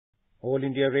All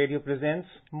India Radio presents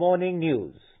Morning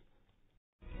News.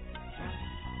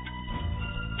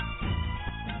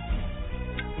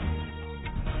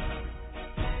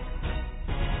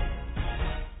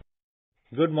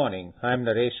 Good morning. I am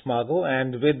Naresh Mago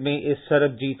and with me is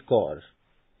Sarabjit Kaur.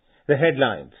 The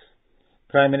headlines.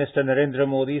 Prime Minister Narendra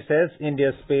Modi says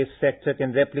India's space sector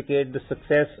can replicate the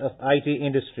success of IT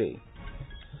industry.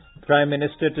 Prime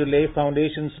Minister to lay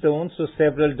foundation stones for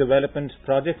several development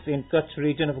projects in Kutch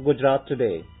region of Gujarat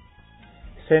today.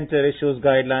 Centre issues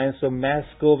guidelines for mass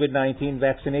COVID-19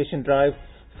 vaccination drive,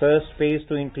 first phase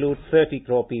to include 30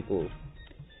 crore people.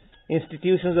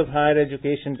 Institutions of higher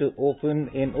education to open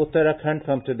in Uttarakhand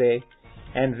from today,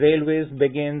 and Railways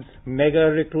begins mega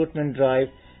recruitment drive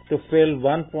to fill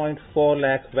 1.4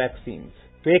 lakh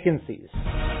vacancies.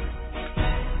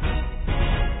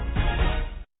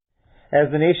 As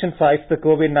the nation fights the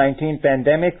COVID-19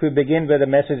 pandemic, we begin with a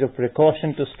message of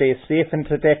precaution to stay safe and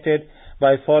protected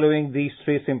by following these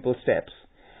 3 simple steps.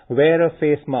 Wear a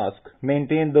face mask,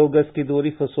 maintain 2 gaz ki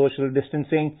duri for social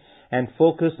distancing, and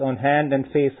focus on hand and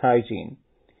face hygiene.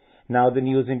 Now the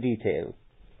news in detail.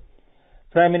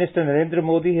 Prime Minister Narendra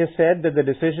Modi has said that the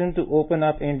decision to open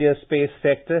up India's space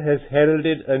sector has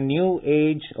heralded a new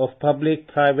age of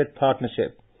public-private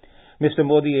partnership. Mr.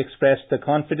 Modi expressed the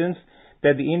confidence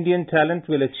that the Indian talent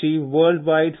will achieve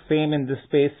worldwide fame in the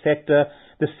space sector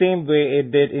the same way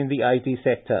it did in the IT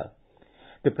sector.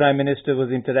 The Prime Minister was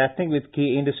interacting with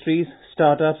key industries,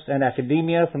 startups and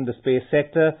academia from the space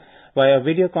sector via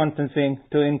video conferencing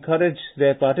to encourage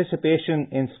their participation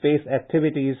in space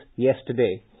activities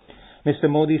yesterday. Mr.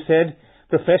 Modi said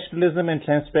professionalism and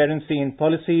transparency in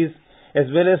policies as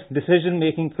well as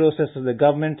decision-making process of the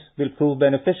government will prove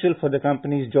beneficial for the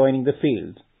companies joining the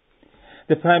field.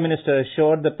 The Prime Minister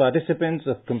assured the participants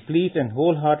of complete and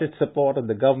wholehearted support of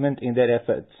the government in their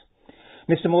efforts.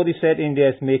 Mr. Modi said India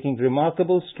is making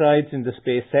remarkable strides in the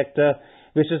space sector,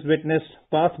 which has witnessed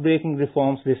path-breaking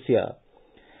reforms this year.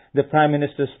 The Prime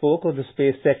Minister spoke of the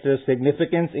space sector's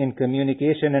significance in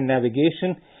communication and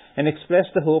navigation and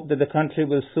expressed the hope that the country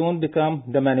will soon become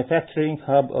the manufacturing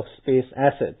hub of space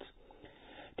assets.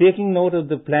 Taking note of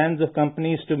the plans of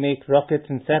companies to make rockets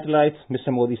and satellites, Mr.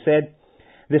 Modi said,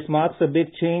 this marks a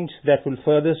big change that will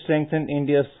further strengthen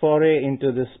India's foray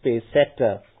into the space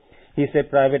sector. He said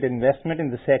private investment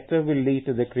in the sector will lead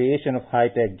to the creation of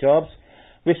high-tech jobs,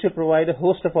 which will provide a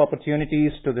host of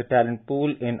opportunities to the talent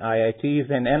pool in IITs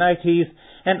and NITs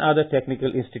and other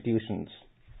technical institutions.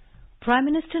 Prime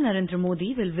Minister Narendra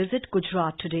Modi will visit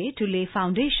Gujarat today to lay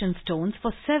foundation stones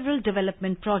for several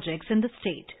development projects in the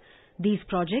state. These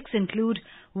projects include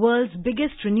world's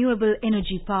biggest renewable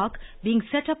energy park being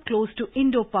set up close to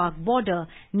Indo-Pak border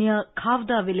near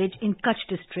Khavda village in Kutch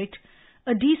district,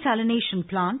 a desalination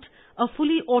plant, a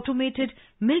fully automated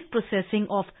milk processing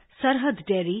of Sarhad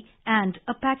Dairy and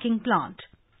a packing plant.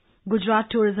 Gujarat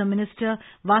Tourism Minister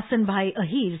Vasanbhai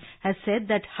Ahir has said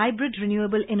that hybrid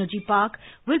renewable energy park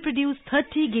will produce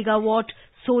 30 gigawatt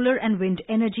solar and wind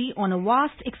energy on a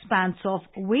vast expanse of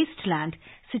wasteland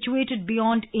situated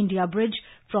beyond India Bridge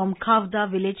from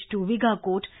Khavda village to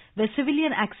Vigakot, where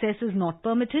civilian access is not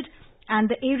permitted and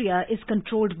the area is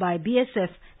controlled by BSF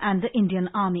and the Indian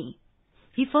Army.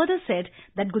 He further said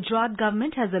that Gujarat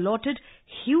government has allotted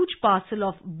huge parcel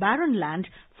of barren land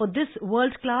for this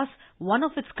world-class,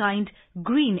 one-of-its-kind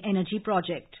green energy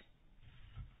project.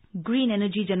 Green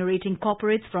energy generating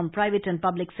corporates from private and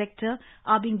public sector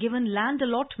are being given land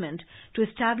allotment to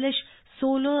establish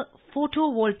solar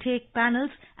photovoltaic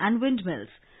panels and windmills.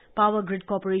 Power Grid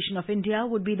Corporation of India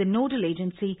would be the nodal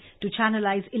agency to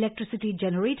channelize electricity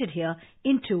generated here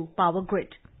into Power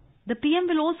Grid. The PM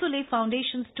will also lay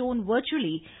foundation stone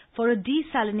virtually for a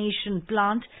desalination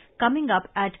plant coming up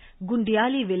at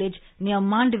Gundiali village near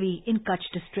Mandvi in Kutch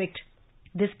district.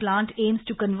 This plant aims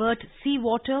to convert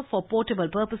seawater for potable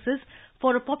purposes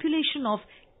for a population of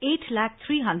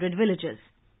 8,300,000 villages.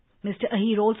 Mr.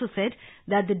 Ahir also said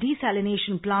that the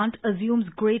desalination plant assumes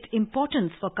great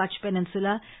importance for Kutch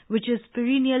Peninsula, which is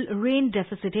perennial rain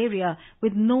deficit area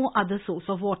with no other source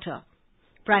of water.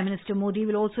 Prime Minister Modi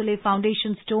will also lay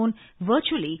foundation stone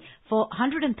virtually for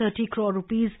 130 crore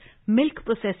rupees milk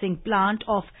processing plant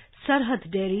of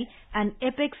Sarhad Dairy, an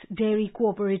Apex Dairy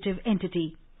cooperative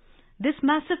entity. This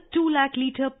massive 2 lakh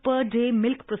litre per day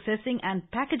milk processing and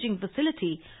packaging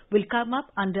facility will come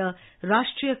up under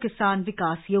Rashtriya Kisan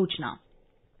Vikas Yojana.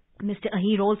 Mr.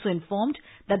 Ahir also informed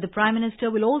that the Prime Minister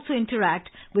will also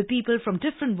interact with people from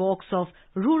different walks of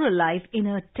rural life in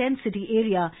a tent-city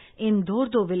area in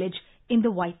Dhordo village in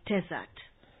the White Desert.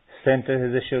 Centre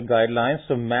has issued guidelines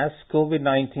for mass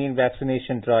COVID-19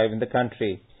 vaccination drive in the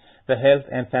country. The Health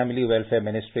and Family Welfare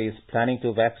Ministry is planning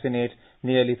to vaccinate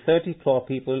nearly 30 crore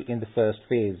people in the first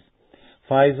phase.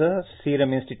 Pfizer,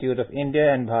 Serum Institute of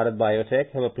India and Bharat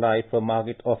Biotech have applied for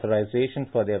market authorization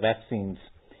for their vaccines.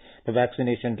 The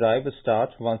vaccination drive will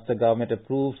start once the government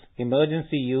approves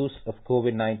emergency use of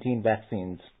COVID-19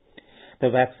 vaccines.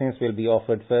 The vaccines will be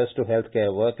offered first to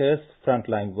healthcare workers,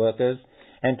 frontline workers,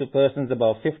 and to persons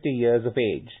above 50 years of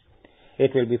age.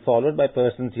 It will be followed by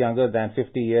persons younger than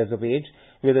 50 years of age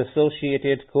with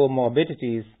associated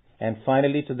comorbidities, and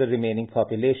finally to the remaining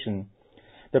population.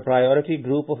 The priority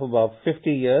group of above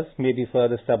 50 years may be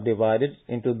further subdivided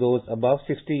into those above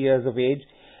 60 years of age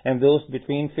and those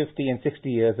between 50 and 60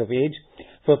 years of age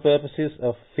for purposes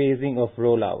of phasing of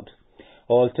rollout.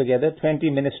 Altogether,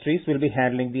 20 ministries will be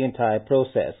handling the entire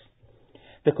process.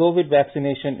 The COVID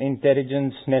Vaccination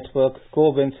Intelligence Network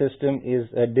CoVIN system is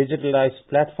a digitalized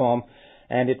platform,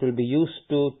 and it will be used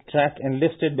to track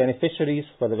enlisted beneficiaries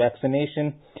for the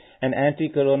vaccination and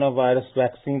anti-coronavirus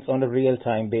vaccines on a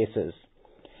real-time basis.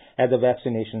 At the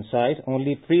vaccination site,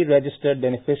 only pre-registered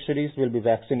beneficiaries will be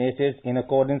vaccinated in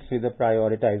accordance with the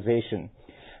prioritization.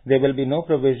 There will be no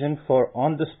provision for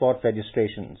on-the-spot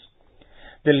registrations.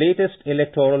 The latest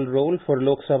electoral roll for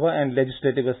Lok Sabha and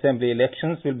Legislative Assembly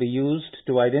elections will be used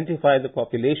to identify the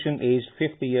population aged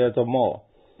 50 years or more.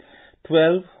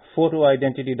 12 photo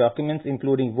identity documents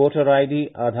including voter ID,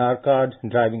 Aadhaar card,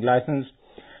 driving license,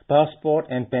 passport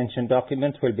and pension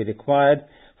documents will be required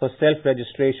for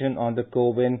self-registration on the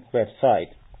CoVIN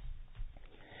website.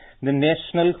 The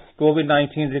national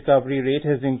COVID-19 recovery rate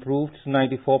has improved to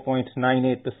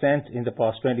 94.98% in the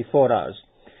past 24 hours.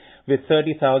 With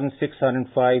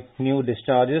 30,605 new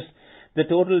discharges, the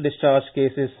total discharge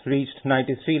cases reached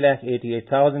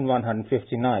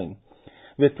 93,88,159.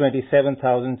 With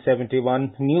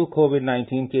 27,071 new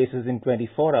COVID-19 cases in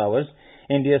 24 hours,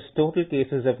 India's total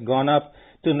cases have gone up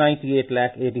to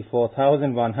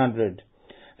 98,84,100.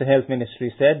 The Health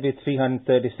Ministry said with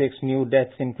 336 new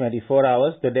deaths in 24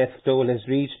 hours, the death toll has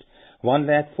reached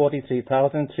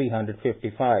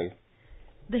 1,43,355.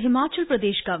 The Himachal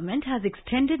Pradesh government has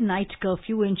extended night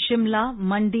curfew in Shimla,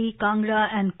 Mandi, Kangra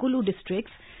and Kulu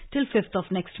districts till 5th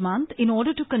of next month in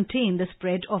order to contain the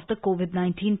spread of the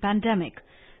COVID-19 pandemic.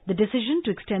 The decision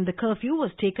to extend the curfew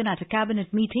was taken at a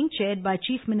cabinet meeting chaired by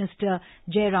Chief Minister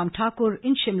Jairam Thakur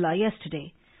in Shimla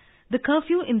yesterday. The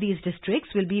curfew in these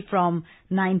districts will be from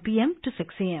 9 p.m. to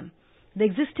 6 a.m. The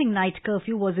existing night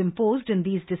curfew was imposed in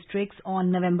these districts on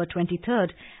November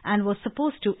 23rd and was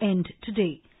supposed to end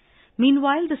today.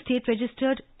 Meanwhile, the state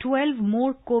registered 12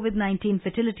 more COVID-19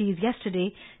 fatalities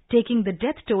yesterday, taking the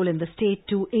death toll in the state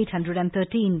to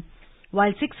 813,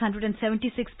 while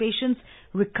 676 patients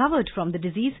recovered from the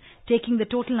disease, taking the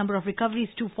total number of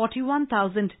recoveries to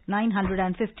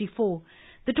 41,954.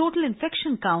 The total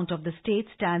infection count of the state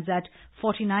stands at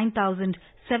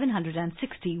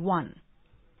 49,761.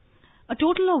 A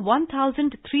total of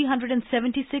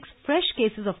 1,376 fresh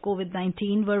cases of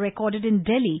COVID-19 were recorded in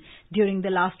Delhi during the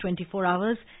last 24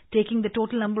 hours, taking the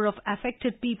total number of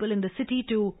affected people in the city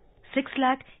to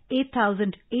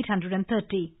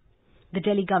 6,08,830. The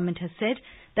Delhi government has said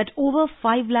that over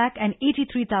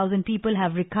 5,83,000 people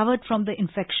have recovered from the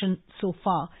infection so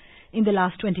far. In the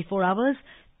last 24 hours,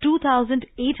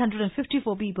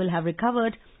 2,854 people have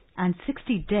recovered and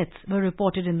 60 deaths were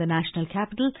reported in the national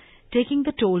capital, taking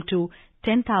the toll to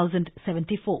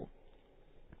 10,074.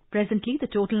 Presently, the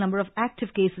total number of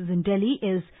active cases in Delhi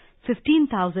is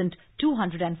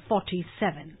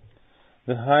 15,247.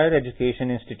 The higher education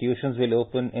institutions will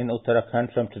open in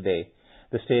Uttarakhand from today.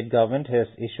 The state government has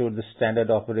issued the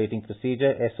Standard Operating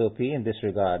Procedure SOP in this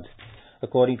regard.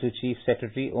 According to Chief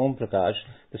Secretary Om Prakash,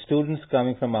 the students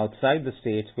coming from outside the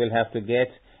state will have to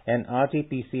get an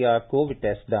RT-PCR COVID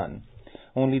test done.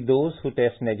 Only those who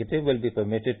test negative will be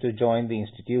permitted to join the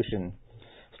institution.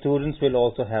 Students will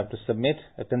also have to submit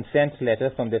a consent letter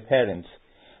from their parents.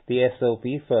 The SOP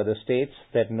further states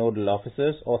that nodal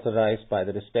officers authorized by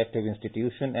the respective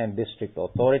institution and district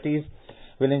authorities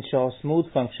will ensure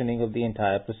smooth functioning of the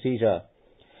entire procedure.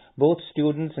 Both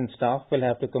students and staff will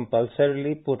have to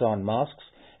compulsorily put on masks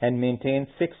and maintain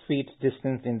 6 feet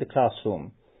distance in the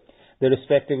classroom. The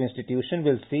respective institution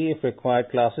will see if required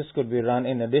classes could be run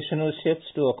in additional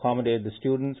shifts to accommodate the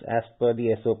students as per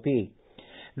the SOP.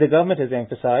 The government has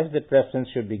emphasized that preference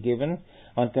should be given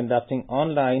on conducting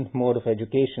online mode of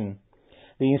education.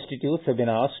 The institutes have been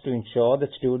asked to ensure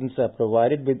that students are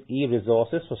provided with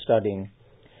e-resources for studying.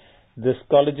 The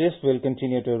colleges will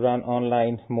continue to run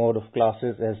online mode of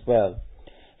classes as well.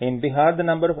 In Bihar, the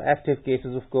number of active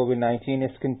cases of COVID-19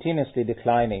 is continuously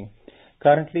declining.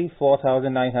 Currently,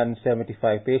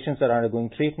 4,975 patients are undergoing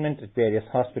treatment at various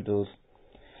hospitals.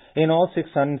 In all,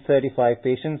 635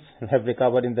 patients have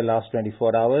recovered in the last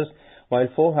 24 hours, while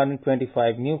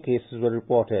 425 new cases were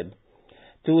reported.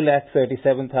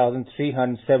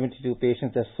 237,372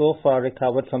 patients have so far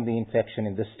recovered from the infection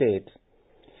in the state.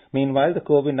 Meanwhile, the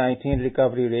COVID-19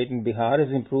 recovery rate in Bihar has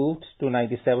improved to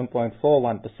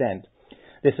 97.41%.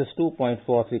 This is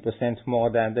 2.43% more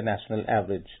than the national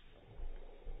average.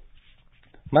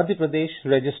 Madhya Pradesh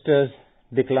registers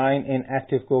decline in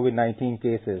active COVID-19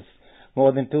 cases.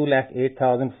 More than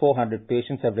 208,400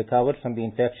 patients have recovered from the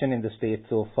infection in the state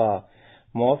so far.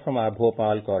 More from our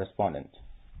Bhopal correspondent.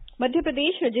 Madhya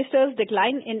Pradesh registers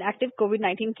decline in active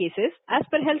COVID-19 cases. As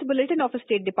per Health Bulletin of the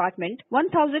State Department,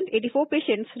 1,084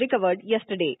 patients recovered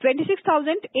yesterday.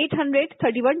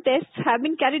 26,831 tests have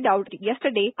been carried out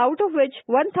yesterday, out of which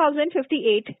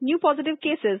 1,058 new positive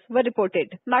cases were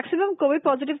reported. Maximum COVID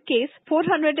positive case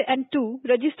 402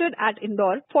 registered at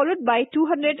Indore, followed by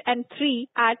 203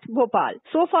 at Bhopal.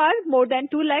 So far, more than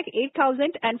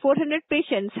 208,400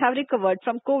 patients have recovered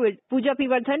from COVID. Pooja P.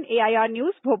 Vardhan, AIR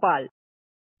News, Bhopal.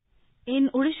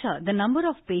 In Odisha, the number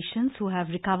of patients who have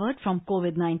recovered from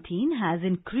COVID-19 has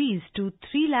increased to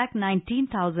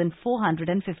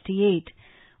 3,19,458.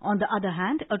 On the other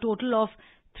hand, a total of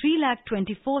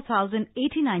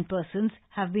 3,24,089 persons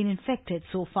have been infected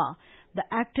so far. The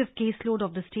active caseload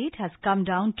of the state has come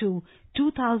down to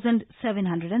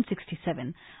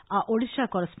 2,767. Our Odisha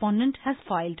correspondent has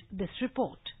filed this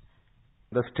report.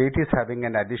 The state is having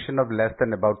an addition of less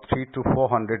than about 300 to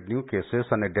 400 new cases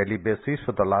on a daily basis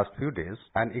for the last few days.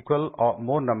 An equal or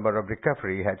more number of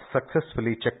recovery has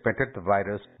successfully checkmated the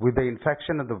virus. With the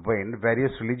infection on the wane,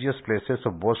 various religious places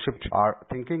of worship are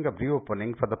thinking of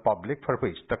reopening for the public, for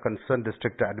which the concerned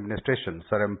district administrations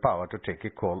are empowered to take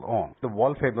a call on. The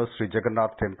world-famous Sri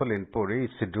Jagannath Temple in Puri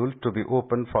is scheduled to be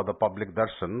open for the public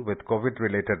darshan with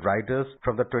COVID-related riders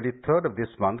from the 23rd of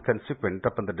this month, consequent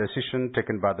upon the decision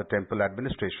taken by the temple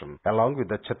administration, along with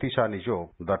the Chhatisha Nijog,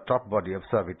 the top body of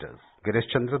servitors. Girish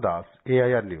Chandra Das,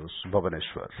 AIR News,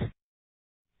 Bhubaneswar.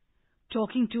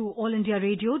 Talking to All India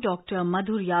Radio, Dr.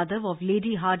 Madhur Yadav of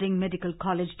Lady Hardinge Medical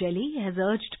College, Delhi, has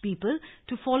urged people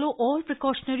to follow all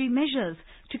precautionary measures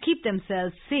to keep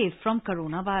themselves safe from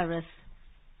coronavirus.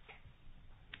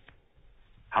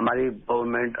 हमारी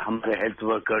government, हमारे health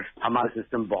workers, हमारा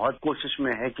system बहुत कोशिश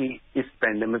में है कि इस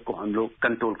pandemic को हम लोग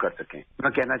कंट्रोल कर सकें।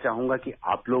 मैं कहना चाहूंगा कि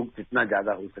आप लोग जितना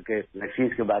ज्यादा हो सके वैक्सीन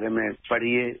के बारे में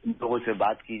पढ़िए, लोगों से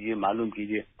बात कीजिए, मालूम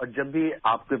कीजिए, और जब भी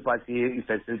आपके पास ये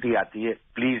फैसिलिटी आती है,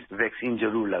 प्लीज वैक्सीन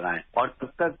जरूर लगाएं। और तब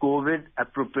तक कोविड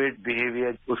एप्रोप्रिएट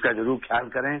बिहेवियर उसका जरूर ख्याल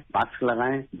करें, मास्क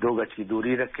लगाएं, 2 गज की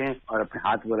दूरी रखें और अपने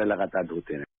हाथ वगैरह लगातार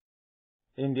धोते रहें।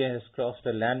 India has crossed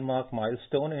a landmark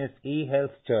milestone in its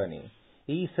e-health journey.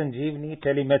 E-Sanjeevani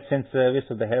telemedicine service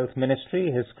of the Health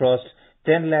Ministry has crossed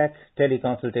 10 lakh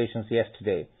teleconsultations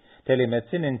yesterday.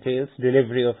 Telemedicine entails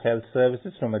delivery of health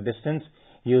services from a distance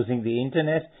using the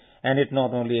internet, and it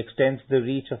not only extends the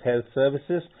reach of health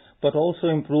services but also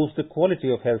improves the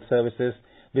quality of health services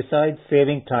besides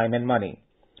saving time and money.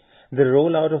 The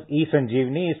rollout of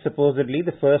E-Sanjeevani is supposedly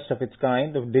the first of its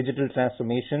kind of digital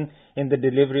transformation in the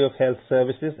delivery of health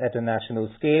services at a national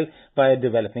scale by a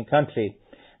developing country.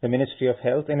 The Ministry of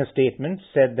Health, in a statement,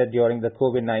 said that during the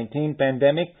COVID-19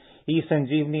 pandemic,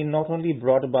 E-Sanjeevani not only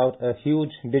brought about a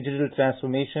huge digital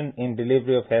transformation in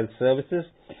delivery of health services,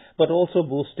 but also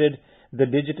boosted the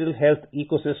digital health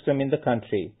ecosystem in the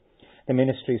country. The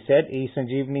ministry said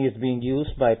E-Sanjeevani is being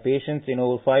used by patients in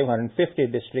over 550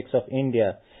 districts of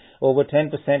India. Over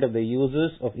 10% of the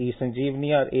users of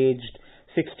E-Sanjeevani are aged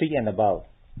 60 and above.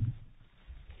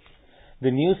 The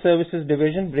New Services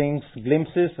Division brings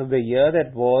glimpses of the year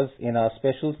that was in our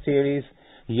special series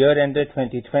Year Ender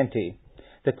 2020.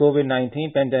 The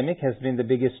COVID-19 pandemic has been the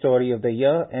biggest story of the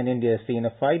year, and India has seen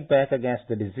a fight back against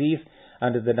the disease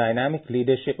under the dynamic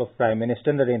leadership of Prime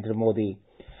Minister Narendra Modi.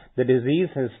 The disease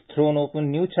has thrown open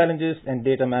new challenges, and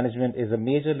data management is a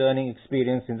major learning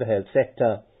experience in the health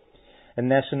sector. A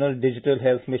national digital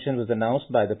health mission was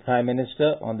announced by the Prime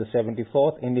Minister on the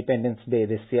 74th Independence Day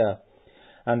this year.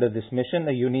 Under this mission,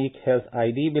 a unique health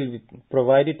ID will be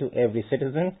provided to every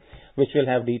citizen, which will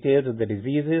have details of the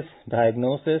diseases,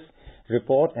 diagnosis,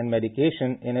 report and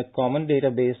medication in a common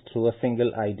database through a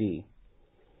single ID.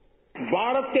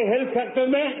 Bharat के health sector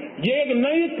में ये एक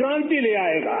नई क्रांति ले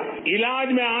आएगा। इलाज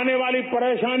में आने वाली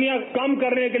परेशानियां कम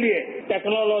करने के लिए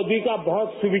टेक्नोलॉजी का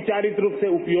बहुत सुविचारित रूप से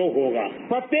उपयोग होगा।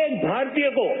 प्रत्येक भारतीय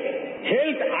को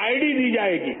हेल्थ आईडी दी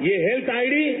जाएगी। ये हेल्थ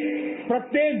आईडी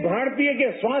प्रत्येक भारतीय के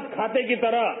स्वास्थ्य खाते की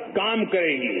तरह काम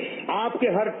करेगी।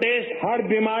 आपके हर टेस्ट, हर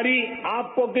बीमारी,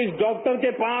 आपको किस डॉक्टर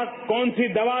के पास कौन सी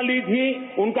दवा ली थी,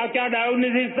 उनका क्या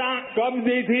डायग्नोसिस था, कब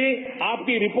दी थी,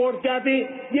 आपकी रिपोर्ट क्या थी,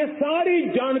 ये सारी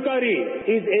जानकारी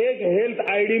इस एक हेल्थ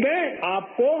आईडी में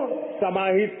आपको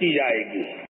समाहित की जाएगी।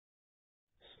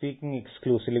 Speaking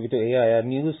exclusively to AIR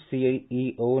News,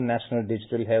 CEO National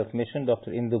Digital Health Mission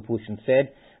Dr. Indu Bhushan said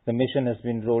the mission has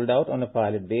been rolled out on a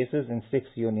pilot basis in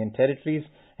 6 union territories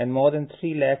and more than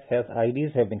 3 lakh health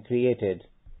IDs have been created.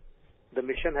 The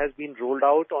mission has been rolled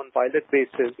out on pilot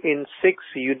basis in 6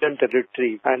 union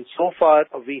territories, and so far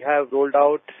we have rolled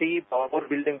out 3 power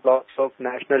building blocks of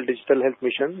National Digital Health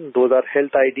Mission. Those are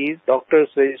Health IDs, Doctors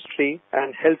Registry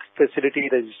and Health Facility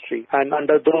Registry. And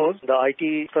under those, the IT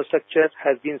infrastructure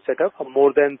has been set up.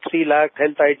 More than 3 lakh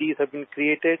health IDs have been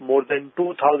created, more than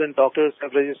 2,000 doctors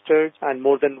have registered, and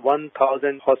more than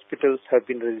 1,000 hospitals have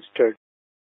been registered.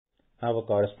 Our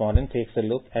correspondent takes a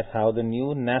look at how the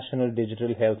new National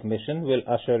Digital Health Mission will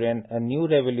usher in a new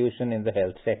revolution in the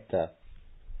health sector.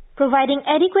 Providing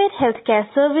adequate healthcare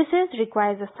services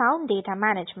requires a sound data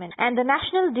management, and the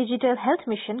National Digital Health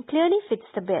Mission clearly fits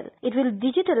the bill. It will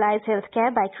digitalize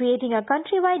healthcare by creating a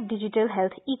countrywide digital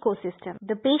health ecosystem.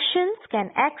 The patients can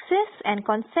access and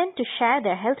consent to share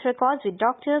their health records with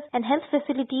doctors and health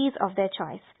facilities of their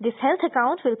choice. This health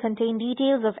account will contain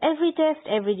details of every test,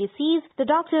 every disease, the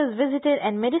doctors visited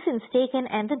and medicines taken,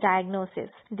 and the diagnosis.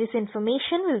 This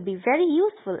information will be very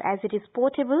useful as it is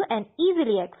portable and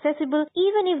easily accessible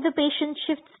even if the patient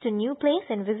shifts to a new place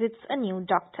and visits a new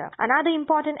doctor. Another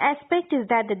important aspect is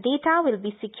that the data will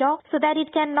be secure so that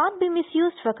it cannot be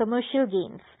misused for commercial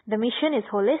gains. The mission is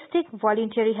holistic,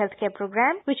 voluntary healthcare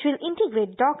program which will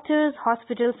integrate doctors,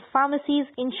 hospitals, pharmacies,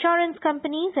 insurance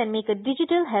companies and make a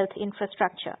digital health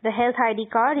infrastructure. The health ID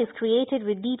card is created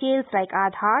with details like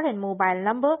Aadhaar and mobile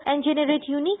number and generate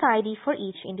unique ID for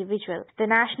each individual. The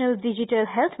National Digital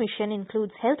Health Mission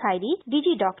includes Health ID,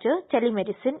 DigiDoctor,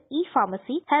 telemedicine,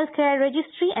 e-pharmacy, healthcare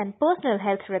registry and personal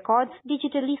health records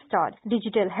digitally stored.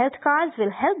 Digital health cards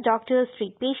will help doctors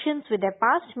treat patients with their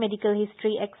past medical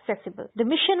history accessible. The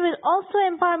mission will also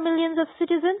empower millions of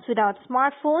citizens without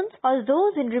smartphones or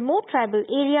those in remote tribal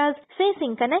areas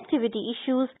facing connectivity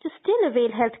issues to still avail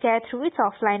healthcare through its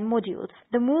offline modules.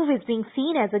 The move is being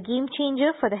seen as a game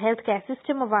changer for the healthcare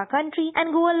system of our country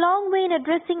and go a long way in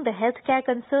addressing the healthcare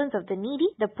concerns of the needy,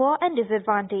 the poor and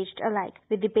disadvantaged alike.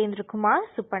 With Dipendra Kumar,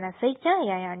 Suparna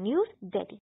Saitya, AIR News,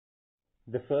 Delhi.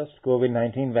 The first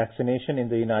COVID-19 vaccination in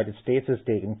the United States is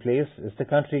taking place as the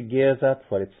country gears up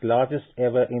for its largest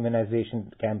ever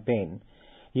immunization campaign.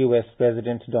 U.S.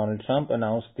 President Donald Trump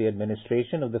announced the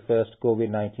administration of the first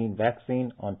COVID-19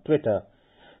 vaccine on Twitter.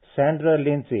 Sandra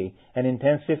Lindsay, an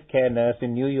intensive care nurse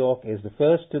in New York, is the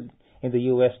first in the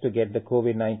U.S. to get the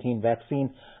COVID-19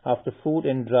 vaccine after Food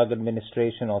and Drug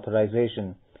Administration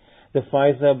authorization. The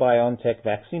Pfizer-BioNTech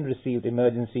vaccine received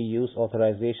emergency use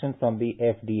authorization from the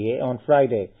FDA on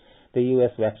Friday. The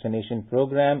U.S. vaccination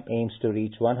program aims to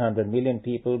reach 100 million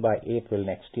people by April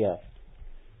next year.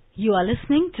 You are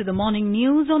listening to the morning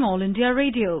news on All India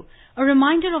Radio. A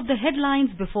reminder of the headlines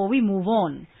before we move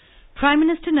on. Prime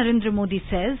Minister Narendra Modi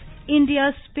says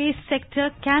India's space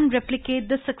sector can replicate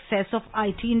the success of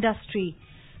IT industry.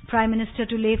 Prime Minister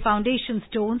to lay foundation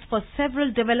stones for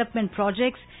several development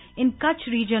projects in Kutch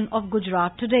region of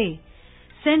Gujarat today.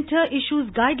 Centre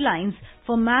issues guidelines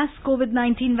for mass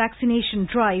COVID-19 vaccination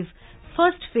drive,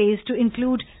 first phase to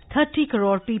include 30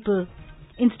 crore people.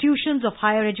 Institutions of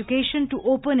higher education to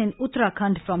open in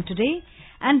Uttarakhand from today,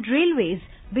 and Railways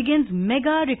begins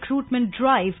mega recruitment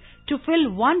drive to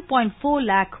fill 1.4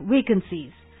 lakh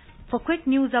vacancies. For quick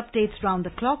news updates round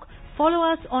the clock, follow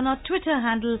us on our Twitter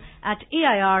handle at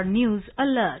AIR News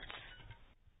Alerts.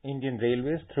 Indian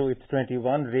Railways, through its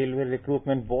 21 Railway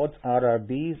Recruitment Boards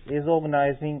 (RRBs), is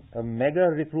organizing a mega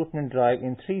recruitment drive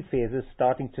in 3 phases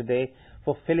starting today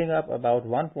for filling up about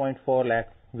 1.4 lakh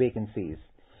vacancies.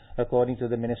 According to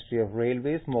the Ministry of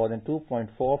Railways, more than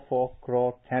 2.44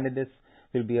 crore candidates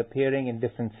will be appearing in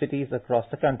different cities across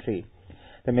the country.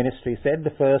 The ministry said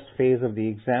the first phase of the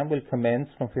exam will commence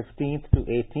from 15th to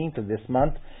 18th of this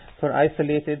month for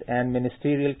isolated and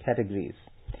ministerial categories.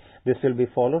 This will be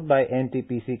followed by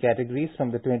NTPC categories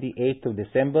from the 28th of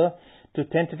December to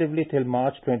tentatively till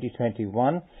March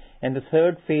 2021, and the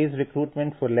third phase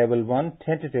recruitment for level 1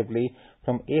 tentatively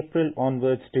from April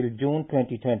onwards till June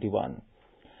 2021.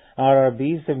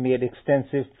 RRBs have made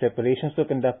extensive preparations for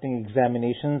conducting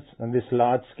examinations on this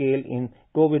large scale in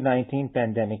COVID-19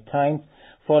 pandemic times,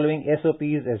 following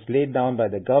SOPs as laid down by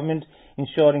the government,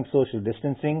 ensuring social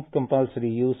distancing, compulsory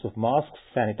use of masks,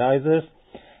 sanitizers,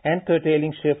 and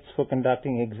curtailing shifts for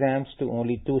conducting exams to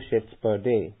only 2 shifts per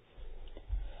day.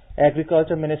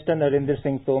 Agriculture Minister Narendra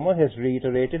Singh Tomar has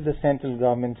reiterated the central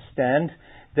government's stand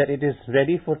that it is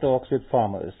ready for talks with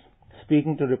farmers.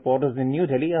 Speaking to reporters in New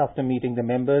Delhi after meeting the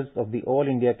members of the All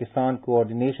India Kisan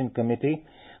Coordination Committee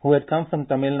who had come from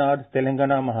Tamil Nadu,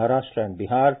 Telangana, Maharashtra and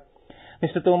Bihar,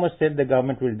 Mr. Tomar said the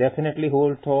government will definitely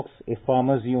hold talks if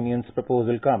farmers' union's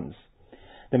proposal comes.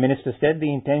 The minister said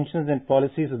the intentions and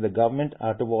policies of the government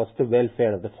are towards the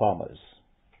welfare of the farmers.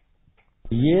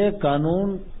 ये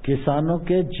कानून किसानों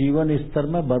के जीवन स्तर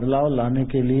में बदलाव लाने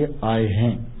के लिए आए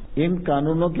हैं। इन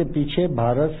कानूनों के पीछे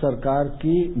भारत सरकार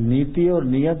की नीति और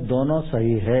नीयत दोनों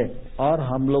सही है और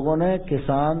हम लोगों ने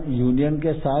किसान यूनियन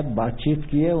के साथ बातचीत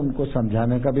की है, उनको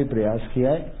समझाने का भी प्रयास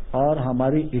किया है और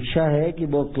हमारी इच्छा है कि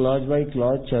वो क्लॉज बाय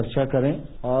क्लॉज चर्चा करें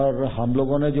और हम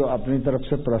लोगों ने जो अपनी तरफ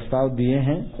से प्रस्ताव दिए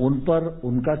हैं उन पर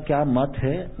उनका क्या मत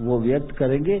है वो व्यक्त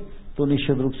करेंगे, तो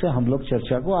निश्चित रूप से हम लोग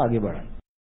चर्चा को आगे बढ़ाएं।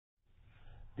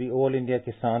 The All India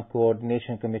Kisan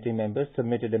Coordination Committee members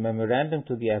submitted a memorandum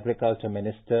to the Agriculture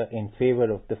Minister in favour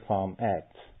of the Farm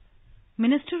Acts.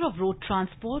 Minister of Road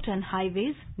Transport and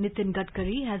Highways, Nitin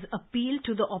Gadkari, has appealed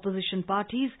to the opposition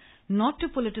parties not to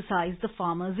politicize the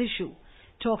farmers' issue.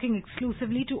 Talking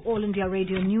exclusively to All India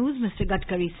Radio News, Mr.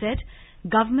 Gadkari said,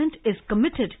 government is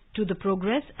committed to the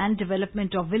progress and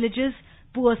development of villages,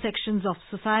 poor sections of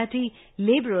society,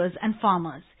 labourers and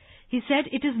farmers. He said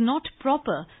it is not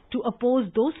proper to oppose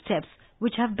those steps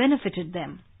which have benefited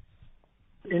them.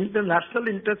 In the national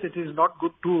interest, it is not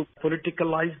good to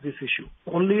politicalize this issue.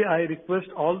 Only I request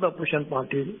all the opposition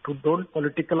parties to don't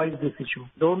politicalize this issue.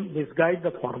 Don't misguide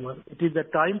the farmer. It is the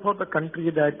time for the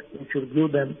country that we should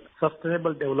give them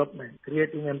sustainable development,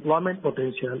 creating employment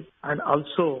potential, and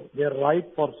also their right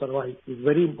for survival is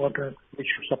very important. We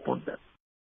should support them.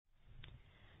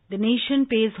 The nation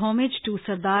pays homage to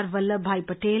Sardar Vallabhbhai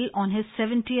Patel on his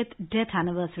 70th death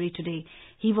anniversary today.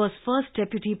 He was first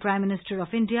Deputy Prime Minister of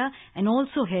India and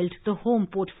also held the Home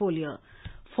portfolio.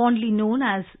 Fondly known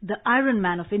as the Iron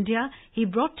Man of India, he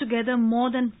brought together more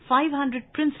than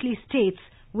 500 princely states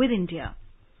with India.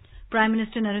 Prime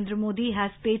Minister Narendra Modi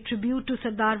has paid tribute to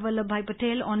Sardar Vallabhbhai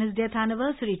Patel on his death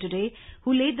anniversary today,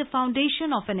 who laid the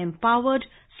foundation of an empowered,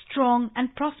 strong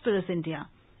and prosperous India.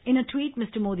 In a tweet,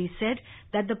 Mr. Modi said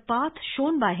that the path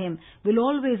shown by him will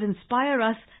always inspire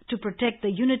us to protect the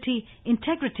unity,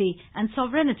 integrity and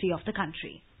sovereignty of the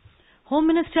country. Home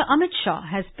Minister Amit Shah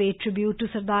has paid tribute to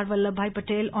Sardar Vallabhbhai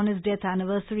Patel on his death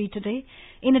anniversary today.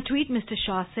 In a tweet, Mr.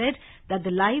 Shah said that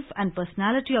the life and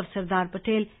personality of Sardar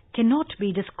Patel cannot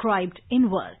be described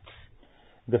in words.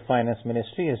 The Finance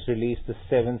Ministry has released the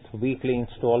 7th weekly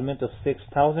installment of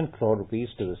 6,000 crore rupees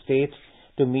to the states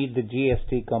to meet the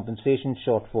GST compensation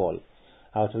shortfall.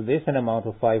 Out of this, an amount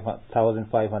of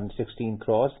 5,516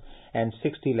 crores and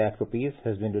 60 lakh rupees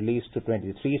has been released to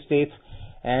 23 states,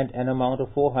 and an amount of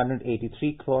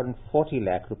 483 crore and 40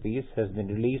 lakh rupees has been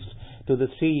released to the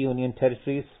 3 union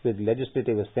territories with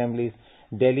legislative assemblies,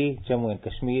 Delhi, Jammu and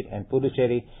Kashmir and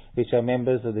Puducherry, which are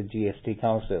members of the GST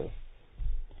Council.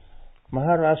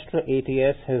 Maharashtra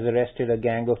ATS has arrested a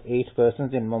gang of 8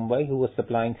 persons in Mumbai who were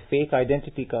supplying fake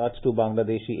identity cards to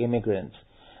Bangladeshi immigrants.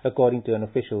 According to an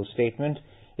official statement,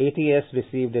 ATS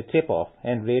received a tip-off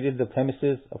and raided the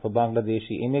premises of a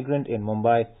Bangladeshi immigrant in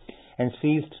Mumbai and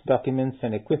seized documents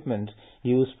and equipment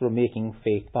used for making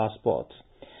fake passports.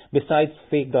 Besides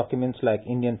fake documents like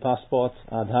Indian passports,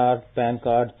 Aadhaar, PAN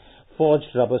card, forged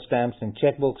rubber stamps and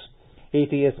checkbooks,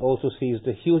 ATS also seized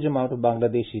a huge amount of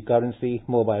Bangladeshi currency,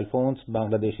 mobile phones,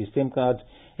 Bangladeshi SIM cards,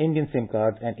 Indian SIM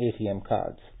cards and ATM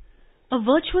cards. A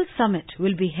virtual summit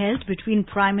will be held between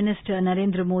Prime Minister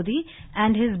Narendra Modi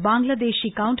and his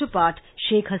Bangladeshi counterpart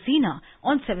Sheikh Hasina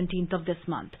on 17th of this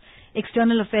month.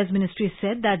 External Affairs Ministry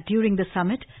said that during the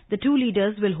summit, the two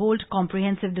leaders will hold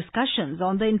comprehensive discussions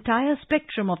on the entire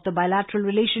spectrum of the bilateral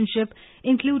relationship,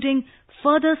 including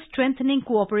further strengthening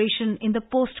cooperation in the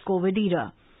post-COVID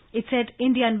era. It said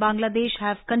India and Bangladesh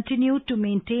have continued to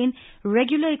maintain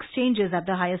regular exchanges at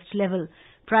the highest level.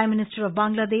 Prime Minister of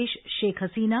Bangladesh, Sheikh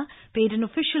Hasina, paid an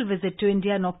official visit to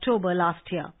India in October last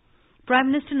year.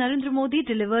 Prime Minister Narendra Modi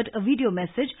delivered a video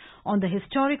message on the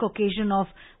historic occasion of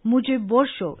Mujib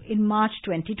Borsho in March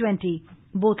 2020.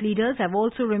 Both leaders have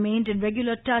also remained in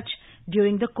regular touch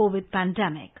during the COVID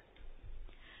pandemic.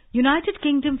 United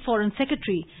Kingdom Foreign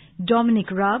Secretary Dominic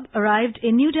Raab arrived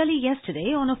in New Delhi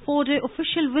yesterday on a 4-day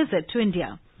official visit to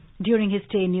India. During his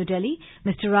stay in New Delhi,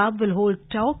 Mr. Raab will hold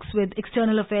talks with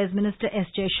External Affairs Minister S.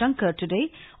 Jaishankar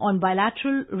today on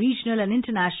bilateral, regional and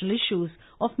international issues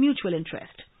of mutual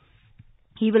interest.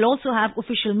 He will also have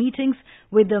official meetings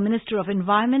with the Minister of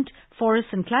Environment,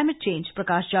 Forests and Climate Change,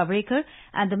 Prakash Javadekar,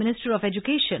 and the Minister of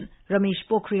Education, Ramesh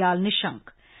Pokhriyal Nishank.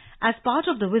 As part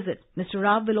of the visit, Mr.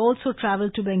 Rao will also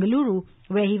travel to Bengaluru,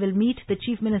 where he will meet the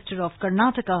Chief Minister of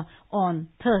Karnataka on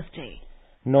Thursday.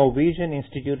 Norwegian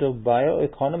Institute of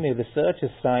Bioeconomy Research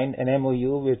has signed an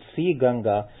MOU with Sea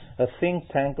Ganga, a think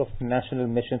tank of National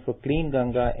Mission for Clean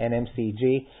Ganga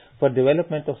 (NMCG), for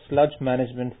development of sludge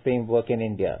management framework in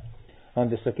India. On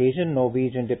this occasion,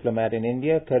 Norwegian diplomat in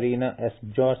India, Karina S.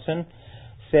 Bjorsen,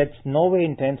 said Norway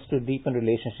intends to deepen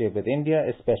relationship with India,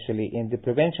 especially in the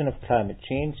prevention of climate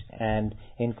change and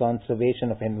in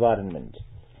conservation of environment.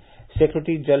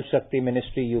 Secretary Jal Shakti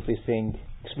Ministry UP Singh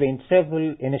explained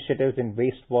several initiatives in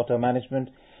wastewater management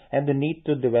and the need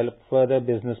to develop further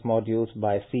business modules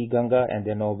by Sea Ganga and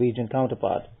their Norwegian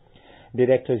counterpart.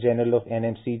 Director General of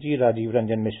NMCG Rajiv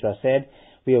Ranjan Mishra said,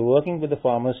 "We are working with the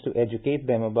farmers to educate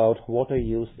them about water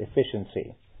use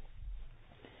efficiency."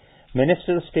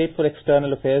 Minister of State for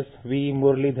External Affairs V.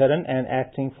 Muralidharan and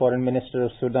Acting Foreign Minister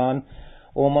of Sudan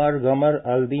Omar Gamar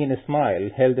Al-Din Ismail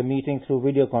held a meeting through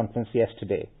video conference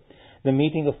yesterday. The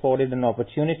meeting afforded an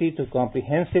opportunity to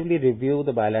comprehensively review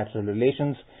the bilateral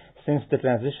relations since the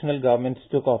transitional government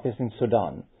took office in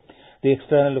Sudan. The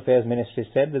External Affairs Ministry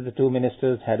said that the two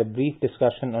ministers had a brief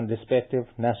discussion on respective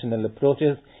national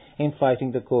approaches in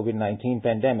fighting the COVID-19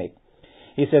 pandemic.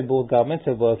 He said both governments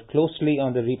have worked closely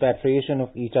on the repatriation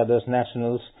of each other's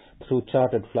nationals through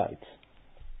chartered flights.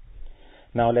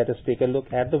 Now let us take a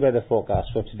look at the weather forecast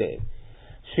for today.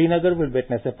 Srinagar will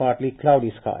witness a partly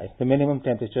cloudy sky. The minimum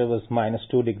temperature was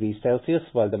 -2 degrees Celsius,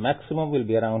 while the maximum will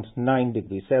be around 9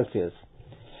 degrees Celsius.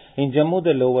 In Jammu,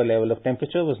 the lower level of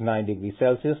temperature was 9 degrees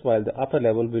Celsius, while the upper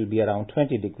level will be around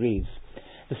 20 degrees.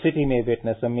 The city may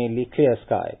witness a mainly clear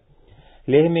sky.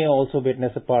 Leh may also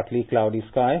witness a partly cloudy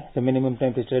sky. The minimum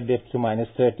temperature dips to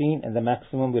 -13 and the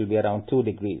maximum will be around 2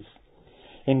 degrees.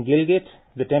 In Gilgit,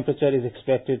 the temperature is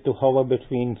expected to hover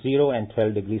between 0 and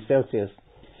 12 degrees Celsius.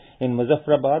 In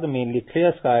Muzaffarabad, a mainly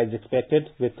clear sky is expected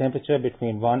with temperature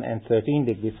between 1 and 13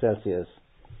 degrees Celsius.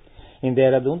 In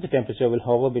Dehradun, the temperature will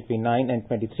hover between 9 and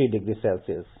 23 degrees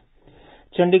Celsius.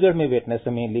 Chandigarh may witness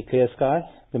a mainly clear sky.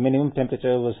 The minimum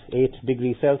temperature was 8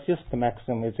 degrees Celsius. The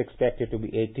maximum is expected to be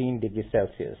 18 degrees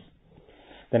Celsius.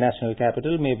 The national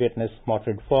capital may witness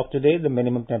moderate fog today. The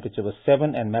minimum temperature was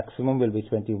 7 and maximum will be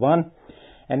 21.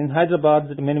 And in Hyderabad,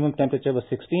 the minimum temperature was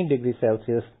 16 degrees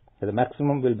Celsius. The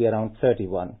maximum will be around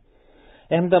 31.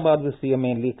 Ahmedabad will see a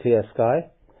mainly clear sky.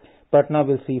 Patna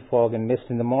will see fog and mist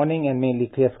in the morning and mainly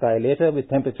clear sky later, with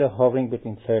temperature hovering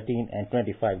between 13 and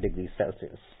 25 degrees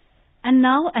Celsius. And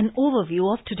now an overview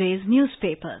of today's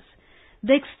newspapers.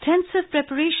 The extensive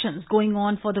preparations going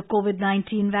on for the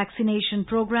COVID-19 vaccination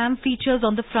program features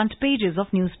on the front pages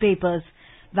of newspapers.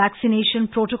 Vaccination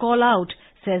protocol out,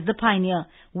 says the Pioneer.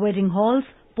 Wedding halls,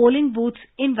 polling booths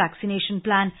in vaccination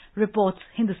plan, reports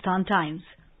Hindustan Times.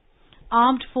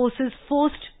 Armed forces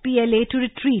forced PLA to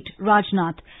retreat,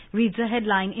 Rajnath, reads a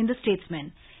headline in the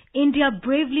Statesman. India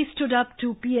bravely stood up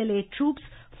to PLA troops,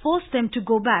 forced them to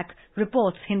go back,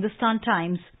 reports Hindustan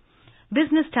Times.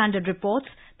 Business Standard reports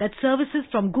that services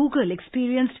from Google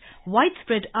experienced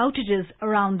widespread outages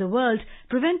around the world,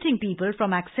 preventing people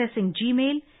from accessing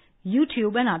Gmail,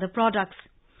 YouTube and other products.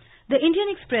 The Indian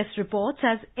Express reports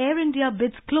as Air India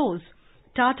bids close,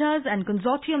 Tatas and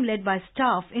consortium led by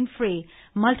staff in fray,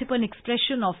 multiple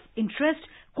expression of interest,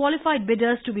 qualified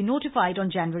bidders to be notified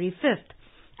on January 5th.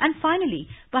 And finally,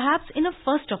 perhaps in a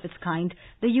first of its kind,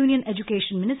 the Union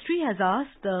Education Ministry has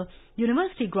asked the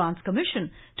University Grants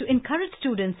Commission to encourage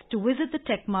students to visit the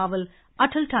tech marvel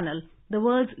Atal Tunnel, the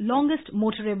world's longest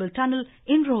motorable tunnel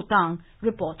in Rohtang,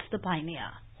 reports the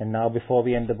Pioneer. And now, before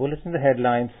we end the bulletin, the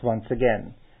headlines once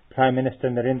again. Prime Minister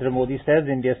Narendra Modi says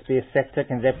India's space sector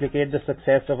can replicate the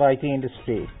success of IT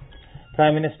industry.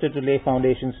 Prime Minister to lay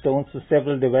foundation stones to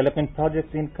several development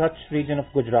projects in Kutch region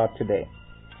of Gujarat today.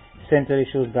 Centre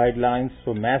issues guidelines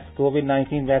for mass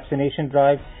COVID-19 vaccination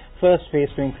drive, first phase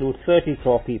to include 30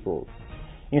 crore people.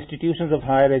 Institutions of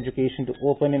higher education to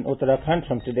open in Uttarakhand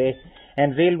from today,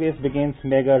 and Railways begins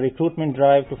mega recruitment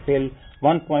drive to fill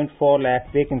 1.4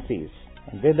 lakh vacancies.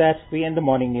 And with that, we end the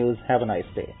morning news. Have a nice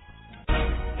day.